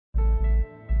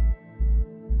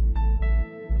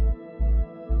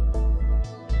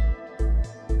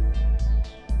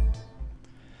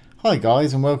Hi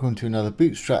guys, and welcome to another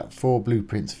Bootstrap for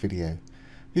Blueprints video.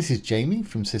 This is Jamie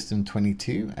from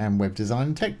System22 and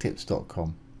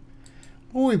webdesignandtechtips.com.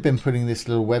 Well, we've been putting this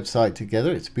little website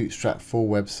together. It's a Bootstrap 4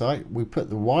 website. We put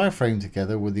the wireframe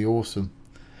together with the awesome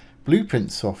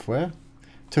Blueprint software.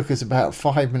 Took us about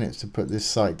 5 minutes to put this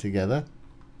site together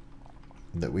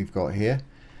that we've got here.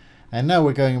 And now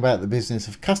we're going about the business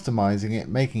of customizing it,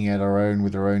 making it our own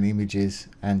with our own images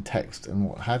and text and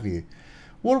what have you.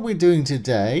 What are we doing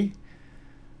today?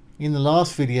 In the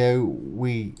last video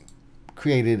we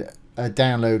created a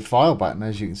download file button.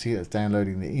 As you can see, that's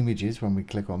downloading the images when we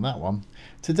click on that one.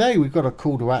 Today we've got a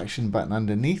call to action button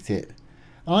underneath it,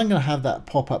 and I'm going to have that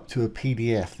pop up to a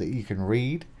PDF that you can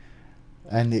read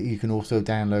and that you can also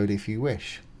download if you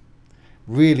wish.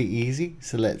 Really easy,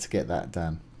 so let's get that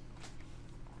done.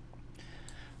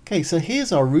 Okay, so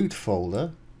here's our root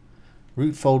folder.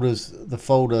 Root folder's the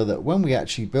folder that when we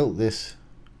actually built this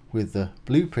with the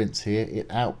blueprints here, it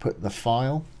output the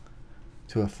file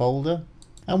to a folder,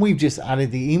 and we've just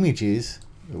added the images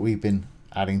that we've been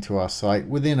adding to our site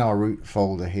within our root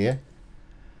folder here,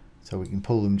 so we can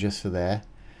pull them just for there.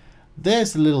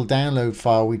 There's the little download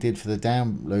file we did for the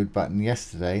download button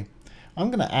yesterday.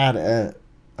 I'm going to add a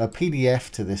PDF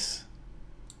to this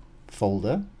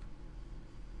folder.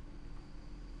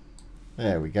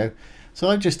 There we go. So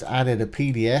I just added a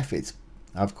PDF.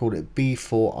 I've called it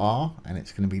B4R, and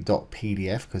it's going to be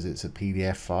 .pdf because it's a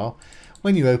PDF file.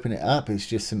 When you open it up, it's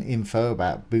just some info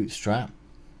about Bootstrap,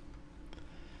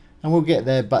 and we'll get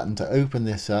their button to open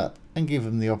this up and give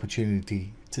them the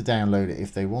opportunity to download it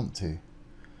if they want to.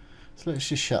 So let's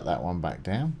just shut that one back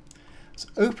down. Let's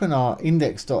open our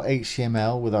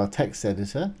index.html with our text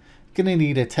editor. You're going to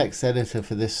need a text editor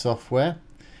for this software.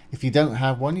 If you don't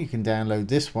have one, you can download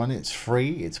this one. It's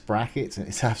free, it's brackets, and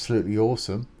it's absolutely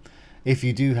awesome. If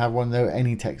you do have one though,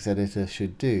 any text editor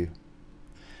should do.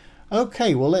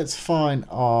 Okay, well, let's find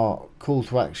our call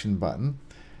to action button.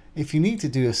 If you need to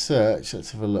do a search, let's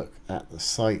have a look at the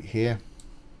site here.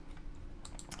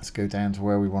 Let's go down to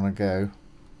where we want to go.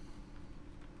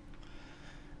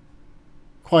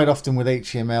 Quite often with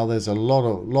HTML there's a lot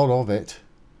of it.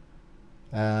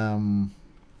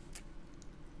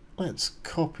 Let's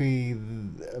copy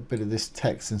a bit of this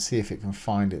text and see if it can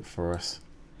find it for us.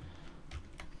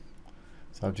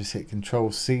 So I've just hit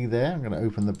Control-C there. I'm going to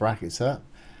open the brackets up.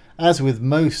 As with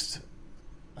most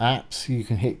apps, you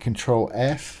can hit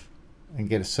Control-F and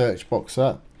get a search box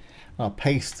up. I'll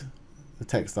paste the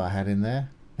text I had in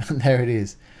there, and there it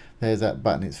is. There's that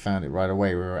button. It's found it right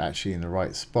away. We're actually in the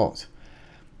right spot,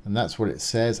 and that's what it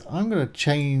says. I'm going to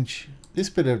change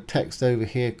this bit of text over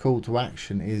here. Call to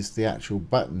action is the actual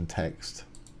button text.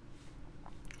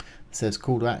 It says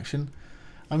call to action.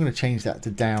 I'm going to change that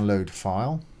to download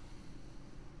file.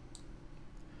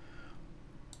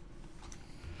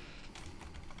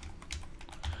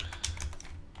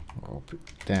 I'll put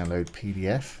download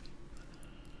PDF,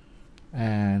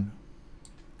 and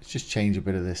let's just change a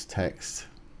bit of this text.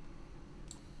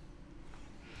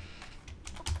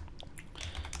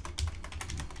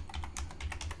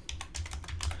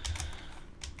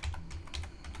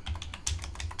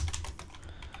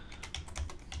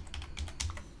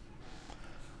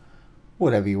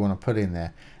 Whatever you want to put in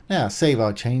there. Now save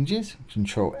our changes.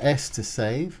 Control S to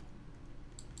save.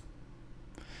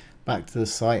 Back to the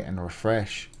site and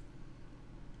refresh.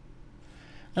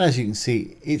 And as you can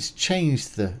see, it's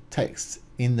changed the text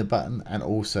in the button and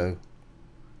also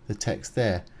the text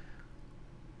there.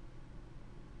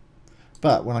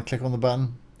 But when I click on the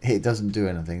button, it doesn't do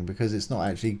anything because it's not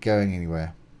actually going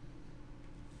anywhere.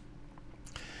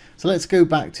 So let's go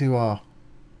back to our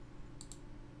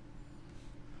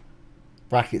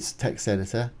brackets text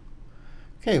editor.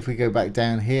 Okay, if we go back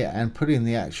down here and put in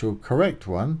the actual correct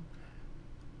one,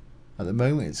 at the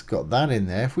moment it's got that in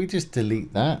there. If we just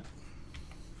delete that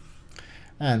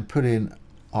and put in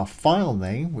our file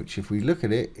name, which if we look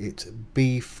at it, it's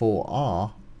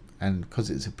B4R, and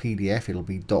because it's a PDF it'll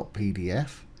be .pdf.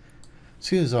 As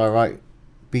soon as I write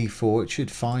B4, it should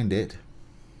find it.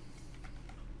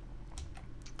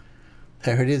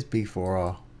 There it is,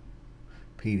 B4R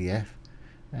PDF.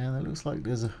 And it looks like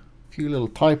there's a few little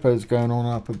typos going on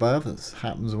up above. That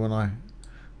happens when I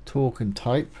talk and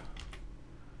type.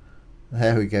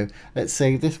 There we go. Let's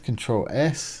save this. Control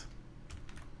S.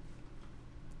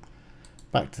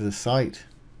 Back to the site.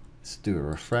 Let's do a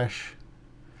refresh.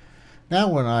 Now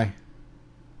when I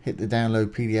hit the download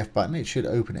PDF button, it should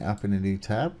open it up in a new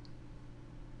tab.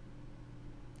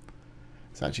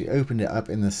 It's actually opened it up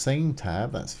in the same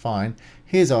tab. That's fine.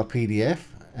 Here's our PDF,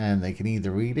 and they can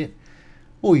either read it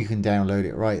or you can download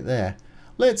it right there.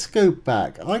 Let's go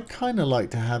back. I kind of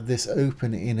like to have this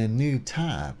open in a new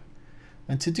tab.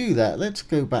 And to do that, let's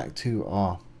go back to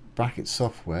our bracket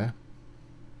software.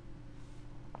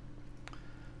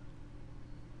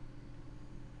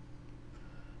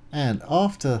 And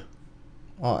after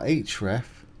our href,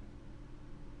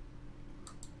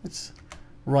 let's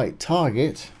write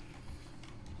target.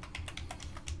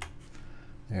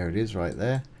 There it is right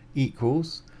there.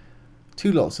 Equals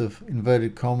 2 lots of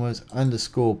inverted commas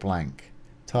underscore blank.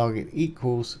 Target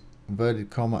equals inverted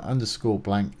comma underscore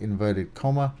blank inverted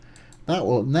comma. That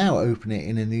will now open it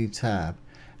in a new tab.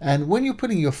 And when you're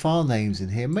putting your file names in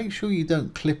here, make sure you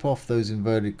don't clip off those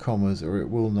inverted commas or it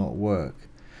will not work.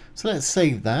 So let's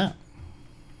save that.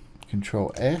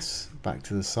 Control S, back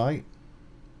to the site.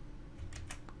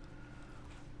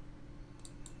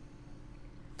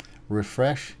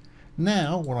 Refresh.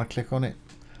 Now when I click on it,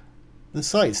 the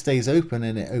site stays open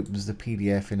and it opens the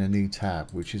PDF in a new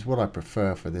tab, which is what I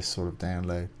prefer for this sort of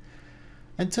download.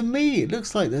 And to me, it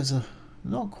looks like there's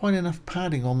not quite enough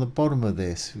padding on the bottom of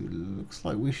this. It looks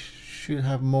like we should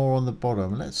have more on the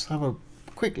bottom. Let's have a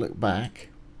quick look back.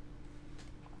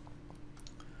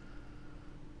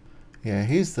 Yeah,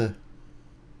 here's the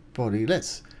body.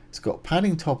 It's got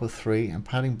padding top of 3 and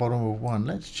padding bottom of 1.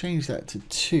 Let's change that to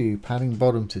 2, padding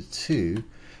bottom to 2.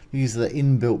 These are the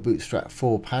inbuilt Bootstrap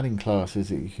 4 padding classes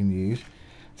that you can use.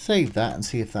 Save that and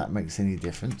see if that makes any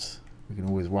difference. We can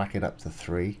always whack it up to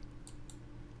 3.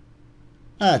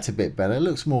 That's a bit better. It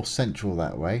looks more central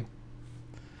that way.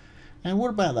 And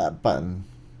what about that button?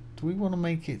 Do we want to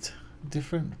make it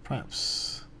different?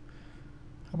 Perhaps,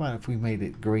 how about if we made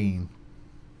it green?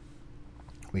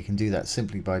 We can do that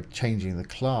simply by changing the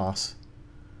class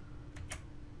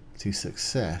to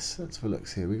success. Let's have a look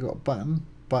here. We got button,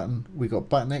 we got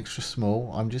button extra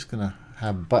small. I'm just going to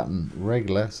have button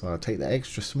regular, so I'll take the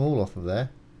extra small off of there.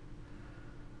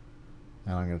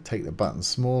 And I'm going to take the button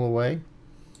small away.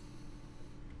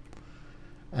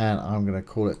 And I'm going to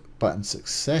call it button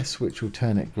success, which will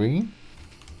turn it green.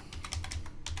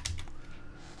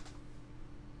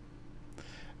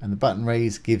 And the button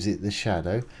raise gives it the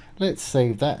shadow. Let's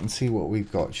save that and see what we've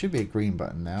got. It should be a green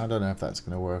button now. I don't know if that's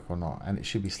going to work or not. And it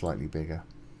should be slightly bigger.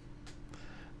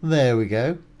 There we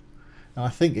go. And I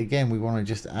think again we want to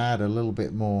just add a little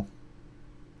bit more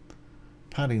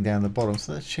padding down the bottom.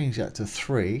 So let's change that to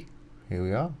 3. Here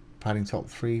we are. Padding top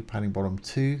 3, padding bottom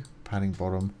 2, padding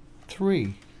bottom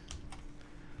 3.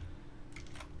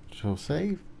 Control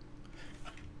save.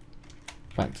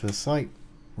 Back to the site.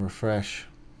 Refresh.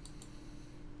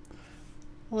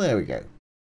 Well, there we go.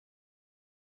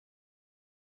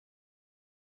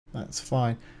 That's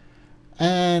fine.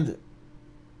 And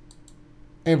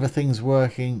everything's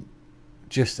working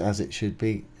just as it should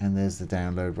be. And there's the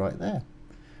download right there.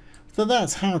 So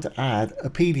that's how to add a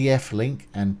PDF link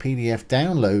and PDF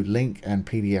download link and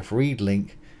PDF read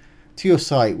link to your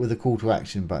site with a call to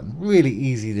action button. Really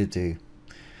easy to do.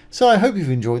 So I hope you've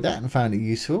enjoyed that and found it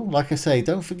useful. Like I say,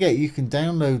 don't forget you can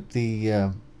download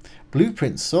the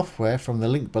Blueprint software from the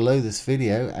link below this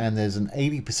video, and there's an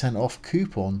 80% off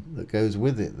coupon that goes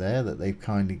with it there that they've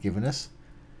kindly given us.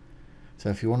 So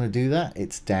if you want to do that,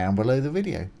 it's down below the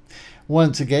video.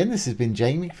 Once again, this has been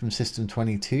Jamie from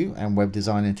System22 and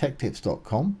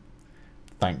webdesignandtechtips.com.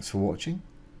 Thanks for watching.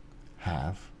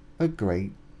 Have a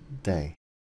great day.